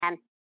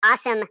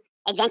awesome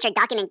documentary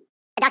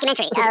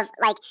of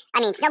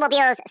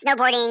snowmobiles,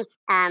 snowboarding,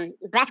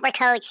 breathwork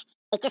coach.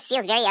 It just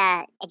feels very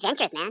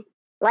adventurous, man.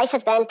 Life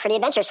has been pretty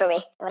adventurous for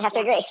me. I would have to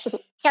agree.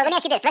 So let me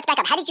ask you this. Let's back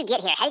up. How did you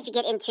get here? How did you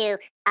get into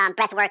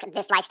breathwork,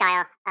 this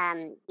lifestyle,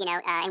 and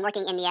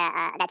working in the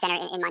that center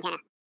in Montana?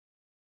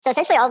 So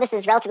essentially all this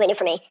is relatively new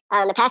for me.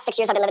 The past 6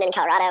 years I've been living in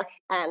Colorado,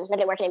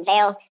 living and working in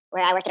Vail,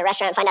 where I worked at a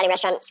restaurant, fine dining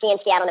restaurant, ski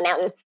out on the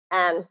mountain.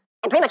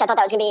 And pretty much I thought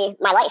that was going to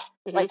be my life,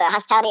 was the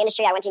hospitality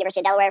industry. I went to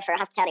University of Delaware for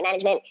hospitality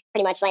management,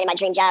 pretty much landed my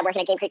dream job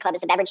working at Game Creek Club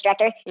as the beverage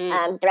director.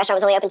 The restaurant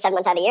was only open 7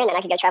 months out of the year, and then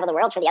I could go travel the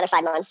world for the other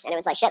 5 months. And it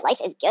was like, shit, life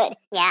is good.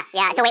 Yeah.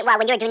 So wait, well,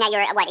 when you were doing that, you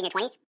were what, in your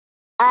 20s?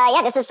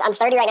 I'm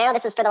 30 right now.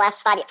 This was for the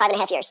last five and a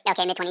half years.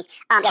 Okay, mid-20s.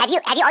 Yes.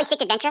 Have you always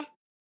sticked adventure?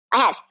 I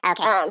have.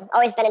 Okay.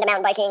 Always been into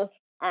mountain biking.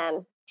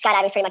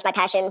 Skydiving is pretty much my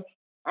passion.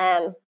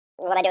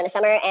 What I do in the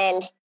summer,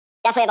 and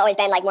definitely I've always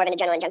been like more of an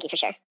adrenaline junkie for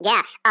sure.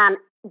 Yeah.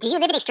 Do you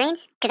live in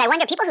extremes? Because I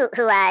wonder, people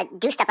who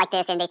do stuff like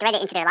this and they thread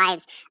it into their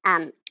lives,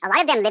 a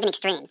lot of them live in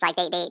extremes. Like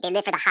they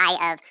live for the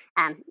high of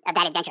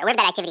that adventure, whatever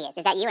that activity is.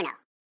 Is that you or no?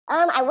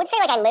 I would say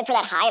like I live for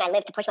that high and I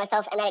live to push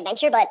myself and that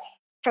adventure, but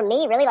for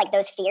me, really like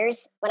those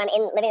fears when I'm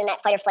living in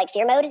that fight or flight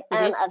fear mode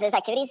of those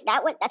activities,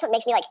 that's what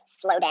makes me like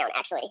slow down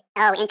actually.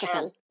 Oh,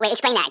 interesting. Wait,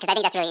 explain that, because I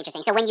think that's really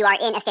interesting. So when you are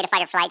in a state of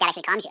fight or flight, that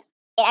actually calms you.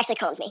 It actually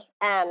calms me.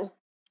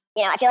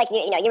 I feel like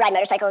you ride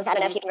motorcycles. I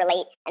don't know if you can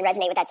relate and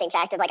resonate with that same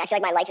fact of like, I feel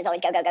like my life is always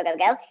go, go, go, go,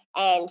 go.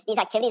 And these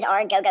activities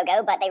are go, go,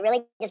 go, but they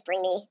really just they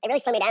really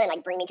slow me down and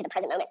like bring me to the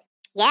present moment.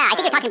 Yeah, I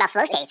think you're talking about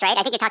flow states, right?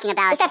 I think you're talking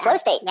about... Just that flow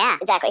state. Yeah.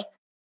 Exactly.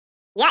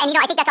 Yeah, and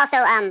I think that's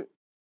also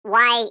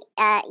why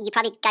you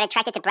probably got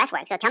attracted to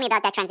breathwork. So tell me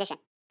about that transition.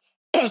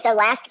 So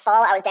last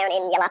fall, I was down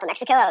in Yelapa,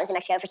 Mexico. I was in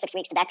Mexico for 6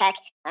 weeks to backpack,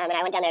 and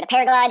I went down there to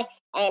paraglide.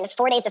 And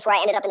 4 days before I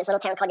ended up in this little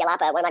town called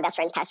Yelapa, one of my best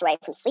friends passed away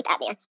from sleep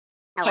apnea.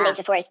 10 days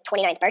before his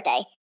 29th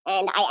birthday.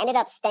 And I ended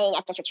up staying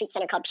at this retreat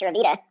center called Pura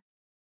Vida.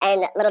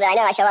 And little did I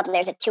know, I show up and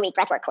there's a 2-week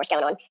breathwork course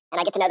going on. And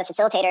I get to know the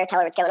facilitator, tell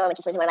her what's going on, which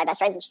is one of my best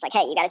friends. And she's like,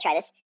 hey, you got to try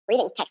this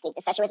breathing technique.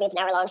 The session with me, it's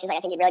an hour long. She's like,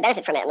 I think you'd really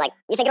benefit from it. I'm like,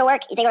 you think it'll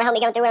work? You think it'll help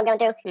me going through what I'm going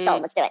through?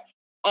 Sold, let's do it.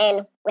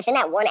 And within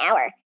that 1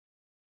 hour,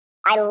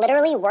 I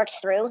literally worked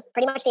through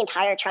pretty much the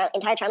entire trauma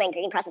and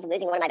grieving process of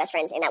losing one of my best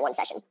friends in that one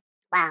session.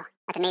 Wow,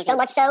 that's amazing. So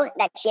much so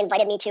that she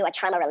invited me to a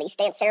trauma release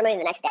dance ceremony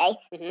the next day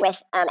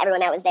with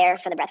everyone that was there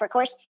for the breathwork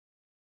course.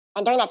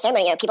 And during that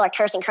ceremony, people are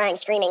cursing, crying,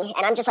 screaming,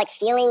 and I'm just like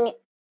feeling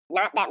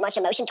not that much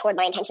emotion toward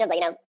my intention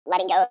of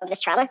letting go of this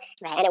trauma.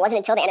 Right. And it wasn't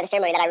until the end of the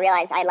ceremony that I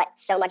realized I let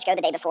so much go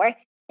the day before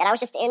that I was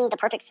just in the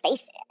perfect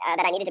space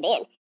that I needed to be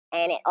in.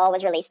 And it all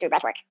was released through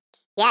breathwork.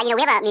 Yeah, we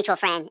have a mutual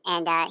friend,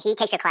 and he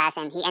takes your class,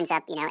 and he ends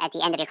up, at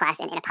the end of your class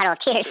in a puddle of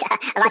tears,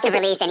 lots of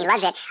release, and he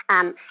loves it.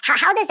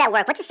 How does that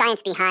work? What's the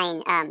science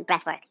behind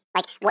breathwork?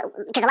 Like,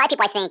 because a lot of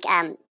people, I think,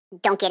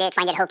 don't get it,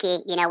 find it hokey.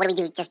 What do we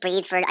do? Just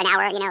breathe for an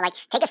hour?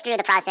 Take us through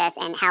the process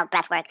and how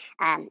breathwork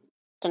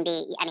can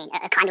be,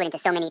 a conduit into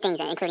so many things,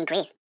 including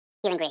grief,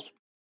 healing grief.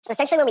 So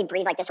essentially when we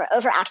breathe like this, we're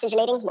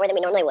over-oxygenating more than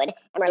we normally would,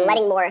 and we're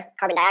letting more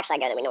carbon dioxide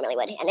go than we normally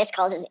would. And this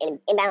causes an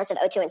imbalance of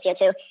O2 and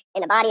CO2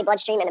 in the body,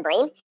 bloodstream, and the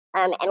brain.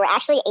 And we're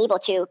actually able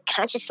to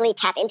consciously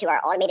tap into our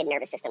automated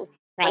nervous system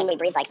when we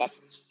breathe like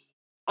this.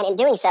 And in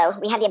doing so,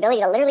 we have the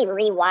ability to literally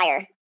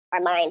rewire our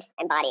mind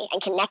and body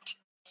and connect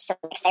to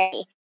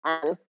therapy.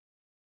 And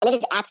it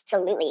is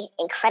absolutely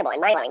incredible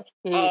and mind-blowing.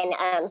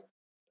 And,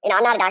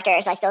 I'm not a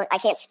doctor, so I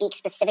can't speak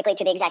specifically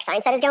to the exact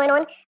science that is going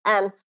on.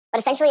 But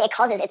essentially it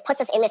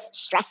puts us in this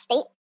stress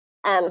state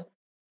and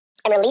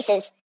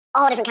releases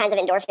all different kinds of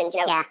endorphins,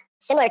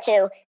 similar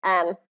to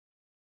an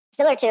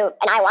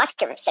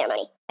ayahuasca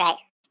ceremony. Right.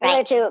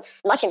 Similar to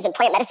mushrooms and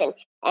plant medicine.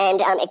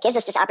 And it gives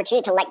us this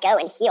opportunity to let go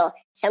and heal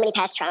so many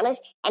past traumas,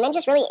 and then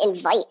just really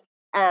invite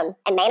and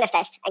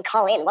manifest and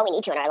call in what we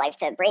need to in our life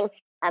to bring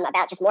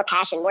about just more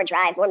passion, more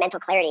drive, more mental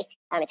clarity.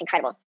 It's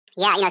incredible.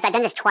 Yeah, so I've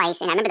done this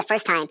twice, and I remember the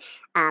first time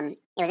it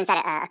was inside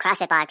a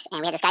CrossFit box, and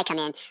we had this guy come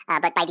in.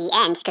 But by the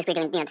end, because we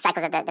were doing the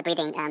cycles of the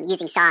breathing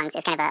using songs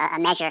as kind of a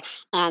measure,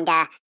 and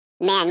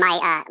man,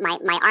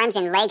 my arms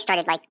and legs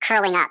started like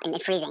curling up and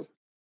freezing.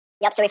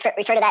 Yep, so we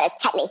refer to that as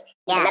tetany.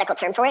 There's a medical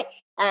term for it.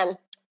 And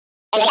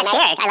I got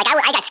scared.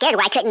 I got scared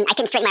where I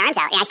couldn't straighten my arms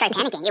out, and I started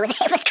panicking.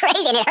 It was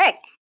crazy, and it hurt.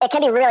 It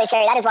can be really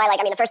scary. That is why,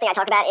 the first thing I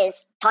talk about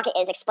is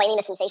explaining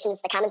the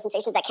sensations, the common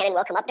sensations that can and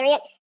will come up during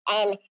it,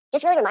 and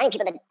just really reminding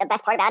people that the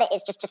best part about it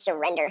is just to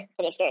surrender to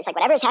the experience. Like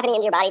whatever is happening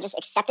in your body, just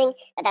accepting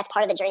that that's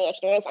part of the journey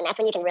experience, and that's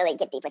when you can really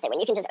get deep with it. When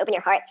you can just open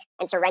your heart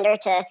and surrender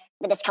to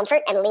the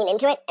discomfort and lean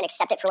into it and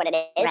accept it for what it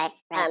is. Right.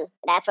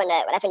 That's when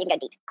you can go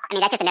deep.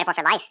 That's just a metaphor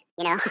for life,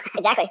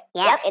 Exactly.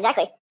 Yeah. Yep,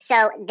 exactly.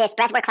 So this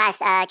breathwork class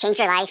changed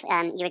your life.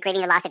 You were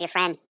grieving the loss of your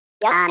friend.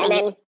 Yep. And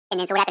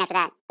then so what happened after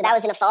that? That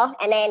was in the fall,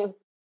 and then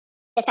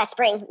this past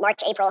spring, March,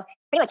 April,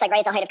 pretty much right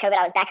at the height of COVID,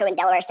 I was back home in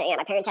Delaware staying at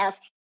my parents'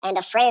 house, and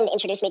a friend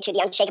introduced me to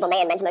the Unshakable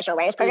Man Men's Emotional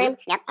Awareness Program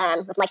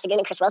with Mike Sagoon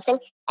and Chris Wilson.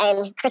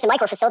 And Chris and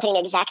Mike were facilitating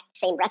the exact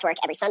same breathwork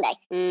every Sunday.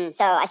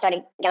 So I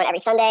started going every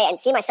Sunday and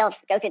seeing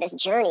myself go through this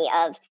journey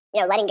of,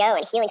 letting go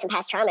and healing some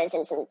past traumas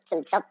and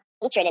some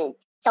self-hatred and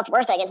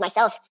self-worth against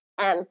myself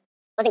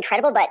was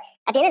incredible. But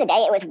at the end of the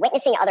day, it was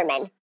witnessing other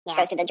men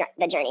go through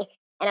the journey.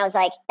 And I was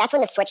like, that's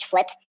when the switch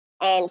flipped.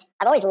 And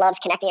I've always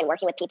loved connecting and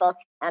working with people.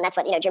 That's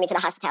what, drew me to the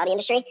hospitality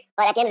industry.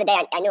 But at the end of the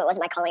day, I knew it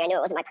wasn't my calling. I knew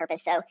it wasn't my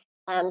purpose. So,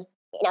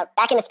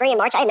 back in the spring and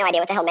March, I had no idea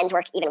what the hell men's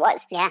work even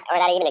was. Yeah. Or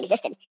that it even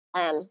existed.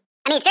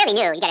 I mean, it's fairly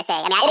new, you got to say.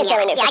 I mean, it is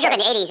fairly new. Yeah, I grew up in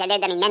the 80s,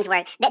 and men's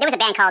work. There was a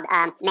band called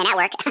Men at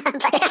Work. There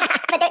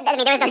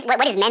was no,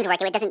 what is men's work?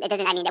 It doesn't,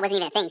 I mean, that wasn't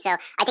even a thing. So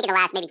I think in the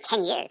last maybe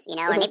 10 years,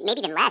 or maybe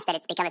even less, that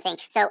it's become a thing.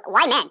 So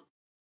why men?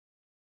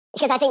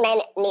 Because I think men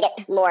need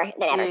it more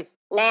than ever.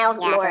 Now,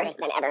 more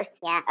than ever.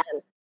 Yeah.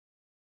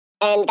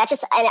 And that's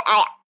just,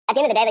 at the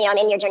end of the day, I'm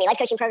in your Journey Life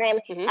Coaching program.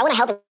 I want to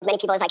help as many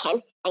people as I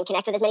can and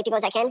connect with as many people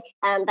as I can.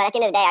 But at the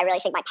end of the day, I really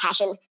think my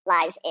passion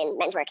lies in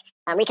men's work,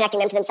 reconnecting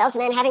them to themselves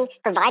and then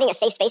providing a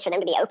safe space for them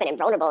to be open and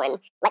vulnerable and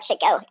let shit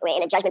go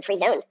in a judgment-free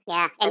zone.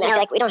 Yeah. And I feel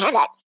like we don't have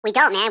that. We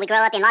don't, man. We grow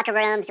up in locker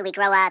rooms. We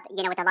grow up,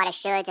 with a lot of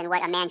shoulds and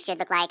what a man should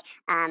look like.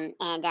 I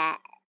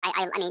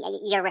mean,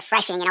 you're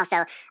refreshing and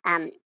also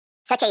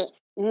such a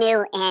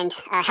new and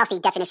healthy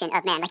definition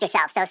of man, like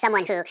yourself. So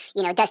someone who,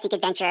 does seek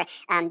adventure,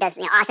 does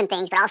awesome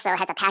things, but also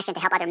has a passion to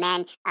help other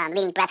men,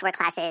 leading breathwork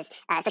classes.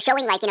 So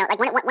showing one of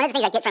the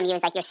things I get from you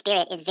is like your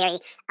spirit is very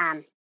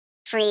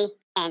free,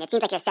 and it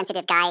seems like you're a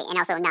sensitive guy and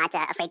also not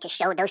afraid to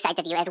show those sides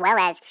of you as well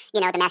as, the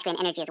masculine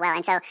energy as well.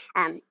 And so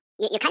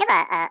you're kind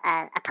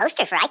of a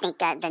poster for, I think,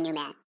 the new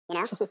man,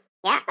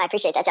 Yeah. I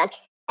appreciate that, John.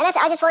 And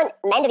I just want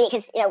men to be,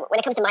 because, when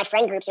it comes to my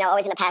friend groups,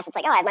 always in the past, it's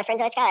like, oh, I have my friends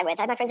that I skydive with.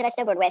 I have my friends that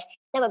I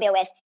snowmobile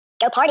with,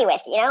 go party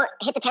with,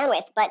 hit the town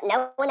with. But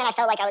no one that I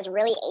felt like I was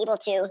really able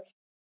to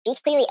be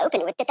completely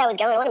open with shit that was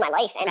going on in my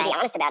life and be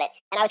honest about it.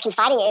 And I was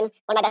confiding in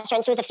one of my best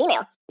friends who was a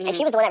female. And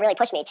she was the one that really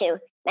pushed me to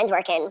men's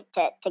work and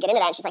to get into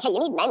that. And she's like, hey, you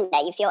need men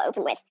that you feel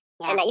open with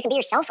and that you can be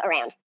yourself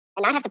around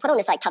and not have to put on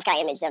this like tough guy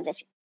image of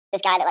this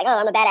guy that like, oh,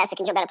 I'm a badass that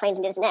can jump out of planes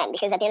and do this and that.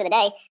 Because at the end of the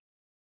day,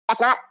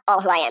 that's not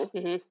all who I am.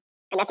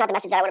 And that's not the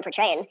message that I want to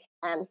portray.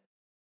 And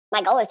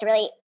my goal is to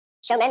really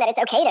show men that it's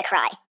okay to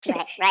cry.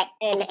 Right.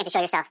 And to show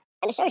yourself.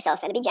 And to show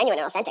yourself and to be genuine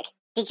and authentic.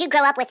 Did you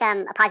grow up with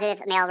a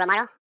positive male role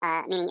model,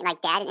 meaning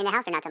like dad in the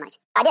house, or not so much?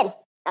 I did.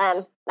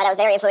 But I was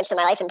very influential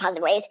in my life in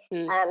positive ways.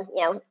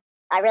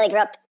 I really grew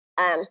up,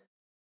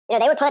 they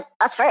would put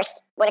us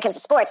first when it comes to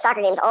sports,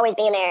 soccer games, always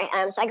being there.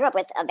 So I grew up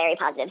with a very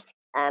positive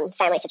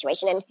family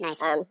situation, and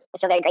nice. I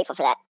feel very grateful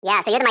for that.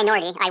 Yeah, so you're the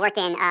minority. I worked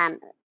in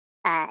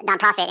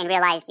nonprofit and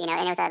realized, and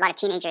there was a lot of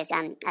teenagers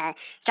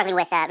struggling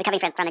with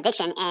recovering from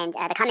addiction, and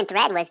the common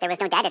thread was there was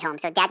no dad at home.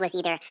 So dad was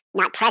either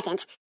not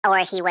present or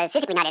he was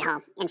physically not at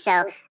home. And so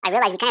I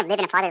realized we kind of live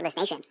in a fatherless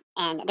nation,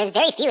 and there's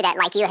very few that,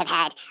 like you, have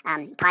had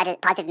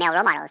positive male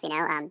role models,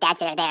 dads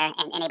that are there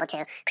and able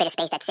to create a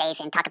space that's safe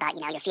and talk about,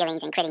 your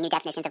feelings and creating new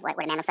definitions of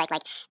what a man looks like.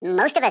 Like,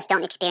 most of us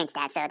don't experience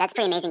that, so that's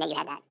pretty amazing that you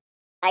had that.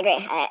 I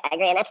agree. I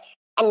agree.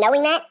 And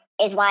knowing that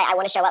is why I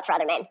want to show up for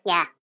other men.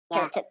 Yeah.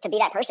 To be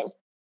that person.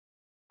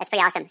 That's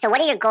pretty awesome. So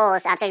what are your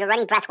goals? So you're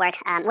running Breathwork,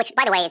 which,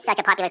 by the way, is such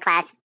a popular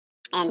class,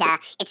 and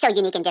it's so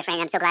unique and different.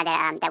 I'm so glad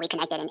that we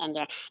connected,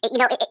 and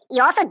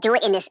you also do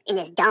it in this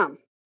dome,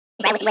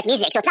 right, with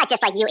music. So it's not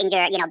just like you in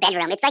your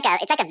bedroom. It's like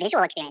a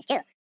visual experience too.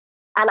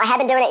 I have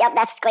been doing it. Yep,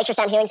 that's Glacier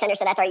Sound Healing Center.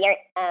 So that's our yurt.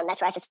 That's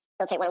where I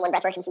facilitate one-on-one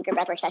breathwork and some group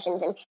breathwork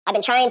sessions. And I've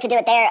been trying to do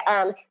it there.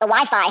 The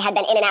Wi-Fi had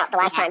been in and out the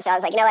last time, so I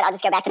was like, you know what? I'll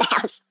just go back to the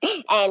house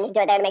and do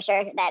it there to make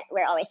sure that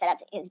we're always set up.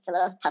 Because it's a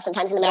little tough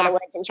sometimes in the middle of the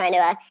woods and trying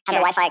to have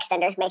the Wi-Fi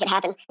extender make it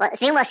happen. Well,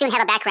 Zoom will soon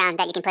have a background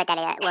that you can put that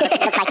will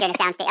look like you're in a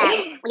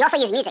soundstage. You also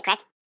use music,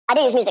 correct? I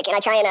do use music, and I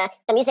try and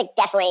the music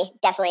definitely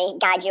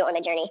guides you on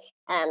the journey.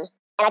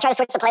 And I try to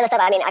switch the playlist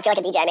up. I mean, I feel like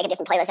a DJ. I make a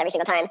different playlist every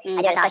single time.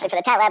 I do it, especially for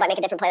the TAT LAB. I make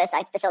a different playlist.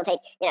 I facilitate,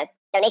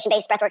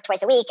 donation-based breathwork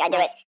twice a week. I do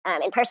it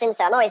in person,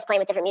 so I'm always playing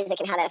with different music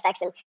and how that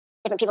affects and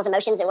different people's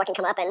emotions and what can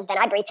come up. And then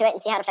I breathe to it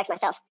and see how it affects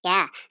myself.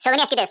 Yeah. So let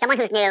me ask you this: someone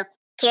who's new,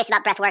 curious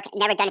about breathwork,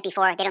 never done it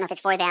before, they don't know if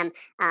it's for them.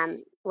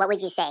 What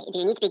would you say? Do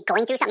you need to be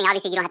going through something?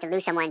 Obviously, you don't have to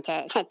lose someone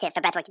for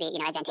breathwork to be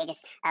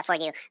advantageous for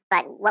you.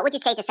 But what would you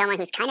say to someone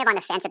who's kind of on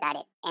the fence about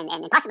it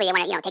and possibly they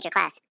want to take your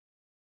class?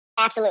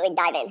 Absolutely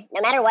dive in.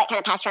 No matter what kind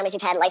of past traumas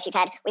you've had, lives you've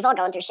had, we've all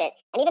gone through shit.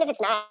 And even if it's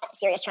not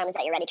serious traumas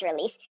that you're ready to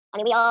release, I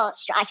mean, I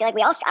feel like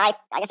I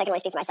guess I can only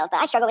speak for myself, but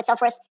I struggle with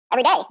self-worth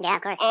every day. Yeah,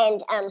 of course.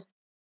 And,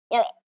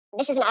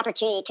 this is an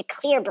opportunity to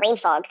clear brain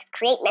fog,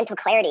 create mental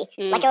clarity,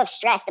 let go of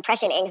stress,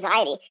 depression,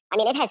 anxiety. I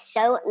mean, it has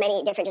so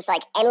many different, just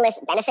like endless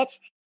benefits,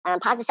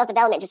 positive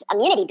self-development, just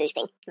immunity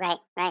boosting. Right.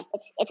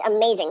 It's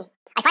amazing.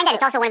 I find that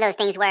it's also one of those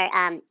things where,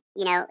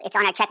 it's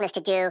on our checklist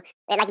to do.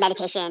 I like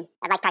meditation.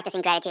 I like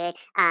practicing gratitude.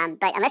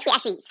 But unless we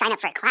actually sign up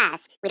for a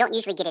class, we don't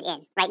usually get it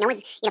in, right? No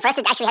one's, for us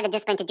to actually have the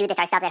discipline to do this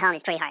ourselves at home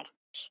is pretty hard.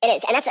 It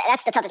is. And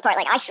that's the toughest part.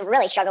 Like, I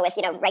really struggle with,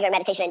 regular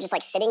meditation and just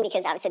like sitting,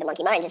 because obviously the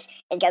monkey mind just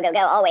is go, go, go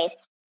always.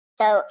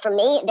 So for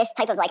me, this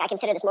type of I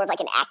consider this more of like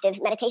an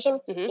active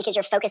meditation because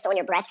you're focused on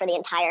your breath for the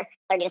entire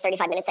 30 to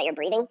 35 minutes that you're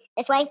breathing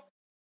this way.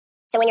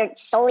 So when you're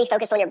solely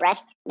focused on your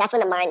breath, that's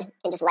when the mind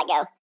can just let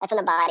go. That's when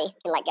the body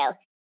can let go.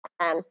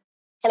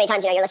 So many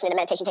times, you're listening to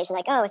meditation tapes and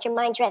like, oh, if your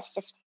mind drifts,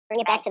 just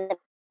bring it back to the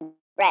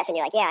breath. And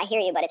you're like, yeah, I hear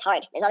you, but it's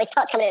hard. There's all these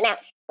thoughts coming in and out.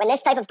 When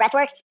this type of breath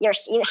work,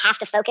 you have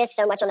to focus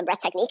so much on the breath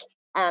technique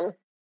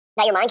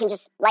that your mind can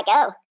just let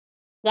go.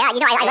 Yeah,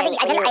 I love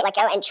that you let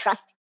go and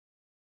trust.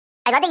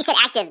 I love that you said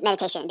active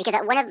meditation, because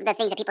one of the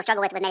things that people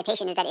struggle with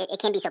meditation is that it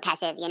can be so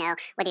passive,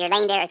 whether you're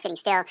laying there or sitting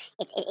still,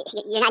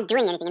 you're not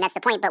doing anything, and that's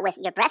the point. But with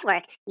your breath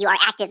work, you are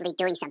actively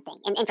doing something.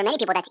 And for many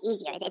people, that's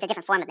easier. It's a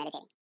different form of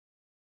meditating.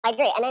 I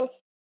agree. And then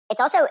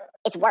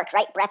it's work,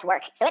 right? Breath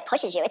work. So it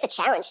pushes you. It's a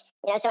challenge.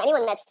 So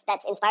anyone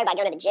that's inspired by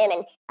going to the gym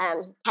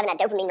and having that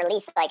dopamine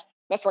release, like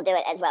this will do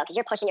it as well, because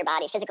you're pushing your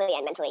body physically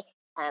and mentally.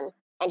 And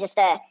just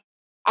at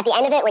the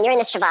end of it, when you're in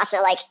this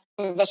Shavasana like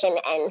position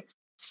and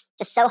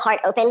just so heart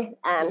open.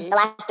 The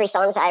last 3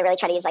 songs, I really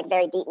try to use like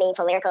very deep,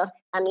 meaningful, lyrical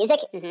music.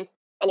 And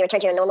you return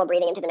to your normal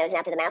breathing into the nose and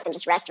out through the mouth and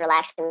just rest,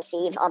 relax, and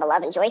receive all the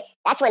love and joy.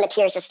 That's when the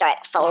tears just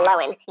start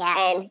flowing.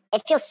 Yeah. And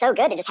it feels so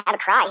good to just have a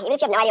cry. Even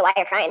if you have no idea why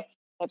you're crying,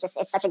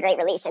 it's such a great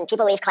release. And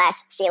people leave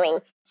class feeling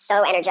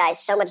so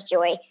energized, so much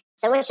joy,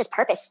 so much just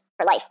purpose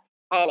for life.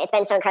 And it's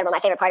been so incredible. My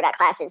favorite part about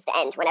class is the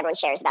end, when everyone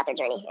shares about their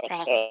journey and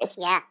experience.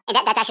 Yeah, and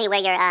that's actually where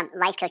your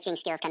life coaching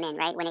skills come in,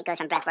 right? When it goes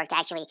from breathwork to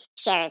actually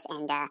shares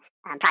and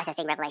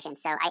processing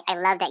revelations. So I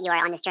love that you are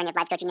on this journey of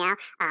life coaching now,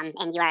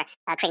 and you are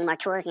creating more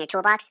tools in your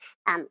toolbox.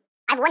 I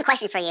have one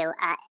question for you.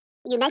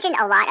 You mentioned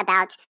a lot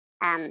about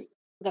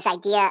this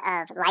idea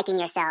of liking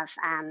yourself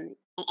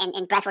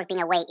and breathwork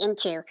being a way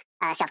into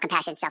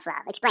self-compassion,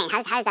 self-love. Explain,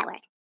 how does that work?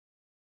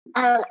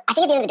 I think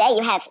at the end of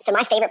the day, so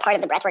my favorite part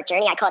of the breathwork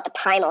journey, I call it the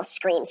primal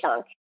scream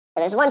song.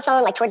 So there's one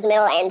song like towards the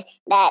middle end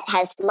that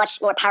has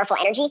much more powerful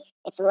energy.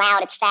 It's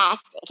loud, it's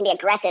fast, it can be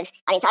aggressive.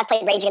 So I've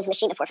played Rage Against the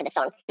Machine before for this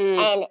song.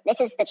 And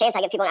this is the chance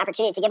I give people an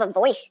opportunity to give a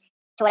voice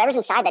to whatever's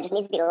inside that just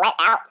needs to be let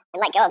out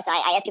and let go of. So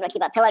I ask people to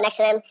keep a pillow next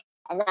to them,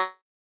 as not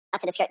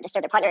to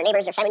disturb their partner or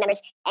neighbors or family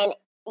members. And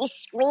you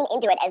scream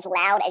into it as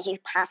loud as you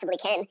possibly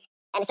can.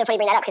 And it's so funny you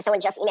bring that up, because someone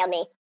just emailed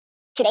me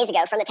 2 days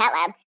ago from the TAT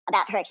LAB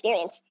about her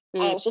experience.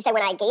 And she said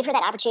when I gave her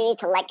that opportunity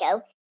to let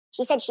go,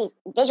 she said she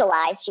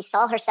visualized, she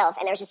saw herself,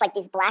 and there was just like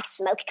these black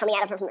smoke coming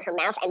out of her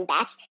mouth and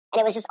bats.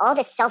 And it was just all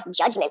this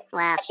self-judgment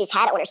that she's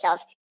had on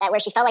herself, where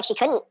she felt like she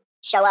couldn't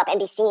show up and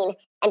be seen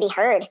and be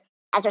heard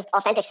as her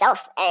authentic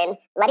self. And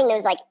letting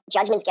those like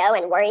judgments go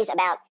and worries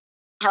about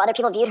how other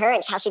people viewed her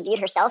and how she viewed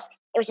herself,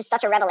 it was just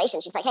such a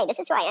revelation. She's like, hey, this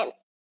is who I am.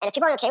 And if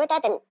people aren't okay with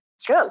that, then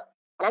screw them.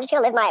 And I'm just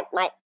going to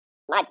live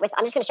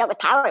I'm just going to show up with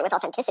power and with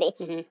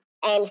authenticity.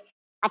 And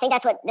I think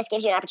that's what this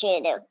gives you an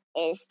opportunity to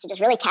do, is to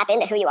just really tap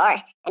into who you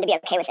are and to be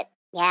okay with it.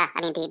 Yeah,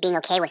 being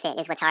okay with it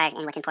is what's hard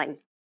and what's important.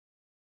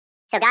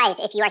 So guys,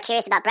 if you are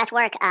curious about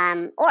breathwork,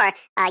 or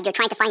you're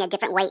trying to find a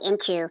different way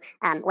into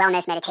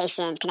wellness,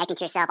 meditation, connecting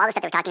to yourself, all the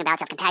stuff that we're talking about,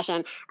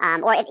 self-compassion,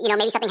 or if,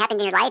 maybe something happened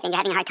in your life and you're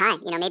having a hard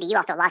time, maybe you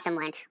also lost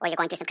someone, or you're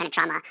going through some kind of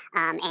trauma,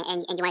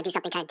 and you want to do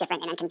something kind of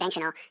different and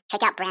unconventional,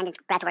 check out Brandon's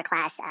breathwork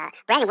class.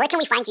 Brandon, where can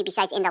we find you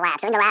besides in the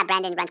lab? So in the lab,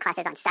 Brandon runs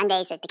classes on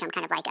Sundays, so it's become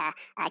kind of like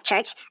a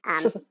church,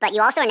 but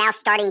you also are now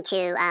starting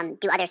to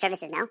do other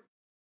services, no?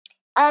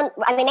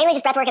 Mainly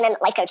just breathwork and then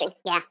life coaching.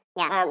 Yeah.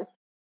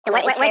 So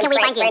where can we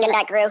find you?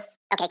 Brandon.Groux.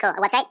 Okay, cool.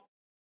 A website?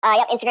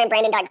 Yep, Instagram,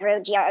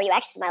 Brandon.Groux, Groux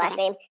is my last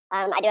name.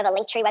 I do have a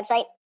Linktree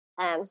website,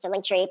 so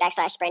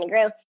Linktree/Brandon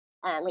Groux,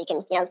 where you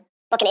can,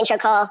 book an intro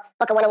call,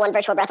 book a one-on-one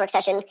virtual breathwork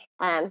session.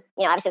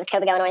 Obviously with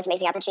COVID going on, it's an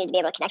amazing opportunity to be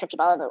able to connect with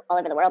people all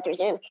over the world through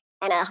Zoom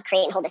and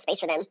create and hold this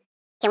space for them.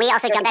 Can we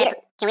also jump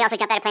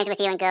out of planes with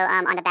you and go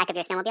on the back of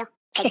your snowmobile?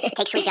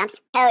 Take sweet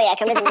jumps? Hell yeah,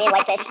 come visit me in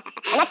Whitefish.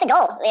 And that's the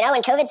goal.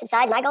 When COVID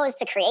subsides, my goal is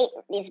to create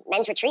these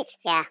men's retreats.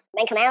 Yeah.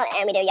 Men come out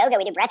and we do yoga,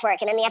 we do breath work,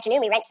 and in the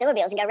afternoon we rent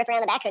snowmobiles and go rip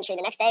around the backcountry.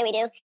 The next day we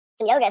do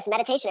some yoga, some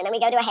meditation, and then we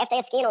go do a half day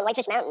of skiing on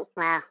Whitefish Mountain.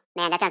 Wow,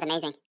 man, that sounds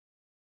amazing.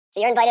 So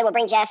you're invited. We'll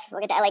bring Jeff.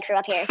 We'll get the LA crew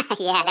up here.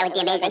 Yeah, that would be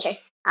amazing. Adventure.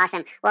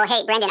 Awesome. Well,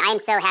 hey, Brandon, I am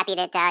so happy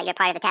that you're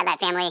part of the TAT LAB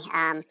family.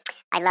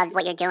 I love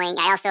what you're doing.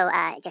 I also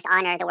just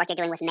honor the work you're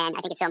doing with men.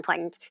 I think it's so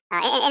important.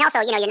 And also,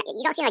 you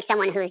don't seem like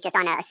someone who's just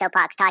on a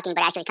soapbox talking,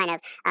 but actually kind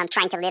of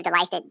trying to live the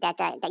life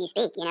that you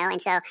speak,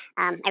 And so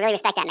I really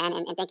respect that, man.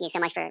 And thank you so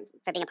much for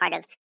being a part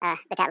of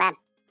the TAT LAB.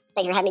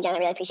 Thank you for having me, John. I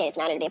really appreciate it. It's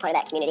an honor to be a part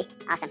of that community.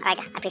 Awesome. All right,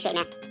 I appreciate it,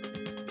 man.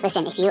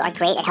 Listen, if you are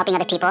great at helping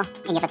other people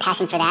and you have a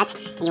passion for that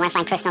and you want to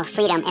find personal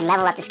freedom and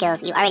level up the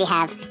skills you already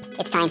have,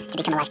 it's time to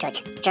become a life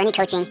coach. Journey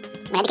coaching.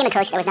 When I became a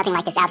coach, there was nothing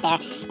like this out there.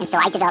 And so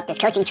I developed this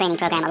coaching training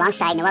program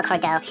alongside Noel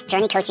Cordeau,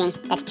 Journey Coaching.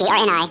 That's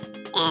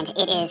JRNI. And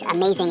it is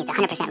amazing. It's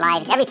 100%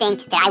 live. It's everything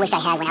that I wish I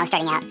had when I was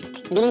starting out.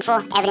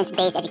 Meaningful,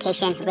 evidence-based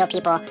education, real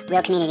people,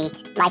 real community,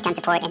 lifetime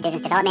support and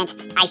business development,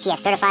 ICF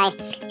certified.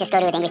 Just go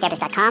to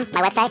withangrytherapist.com,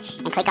 my website,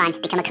 and click on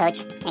Become a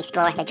Coach and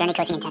explore the Journey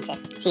Coaching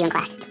Intensive. See you in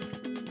class.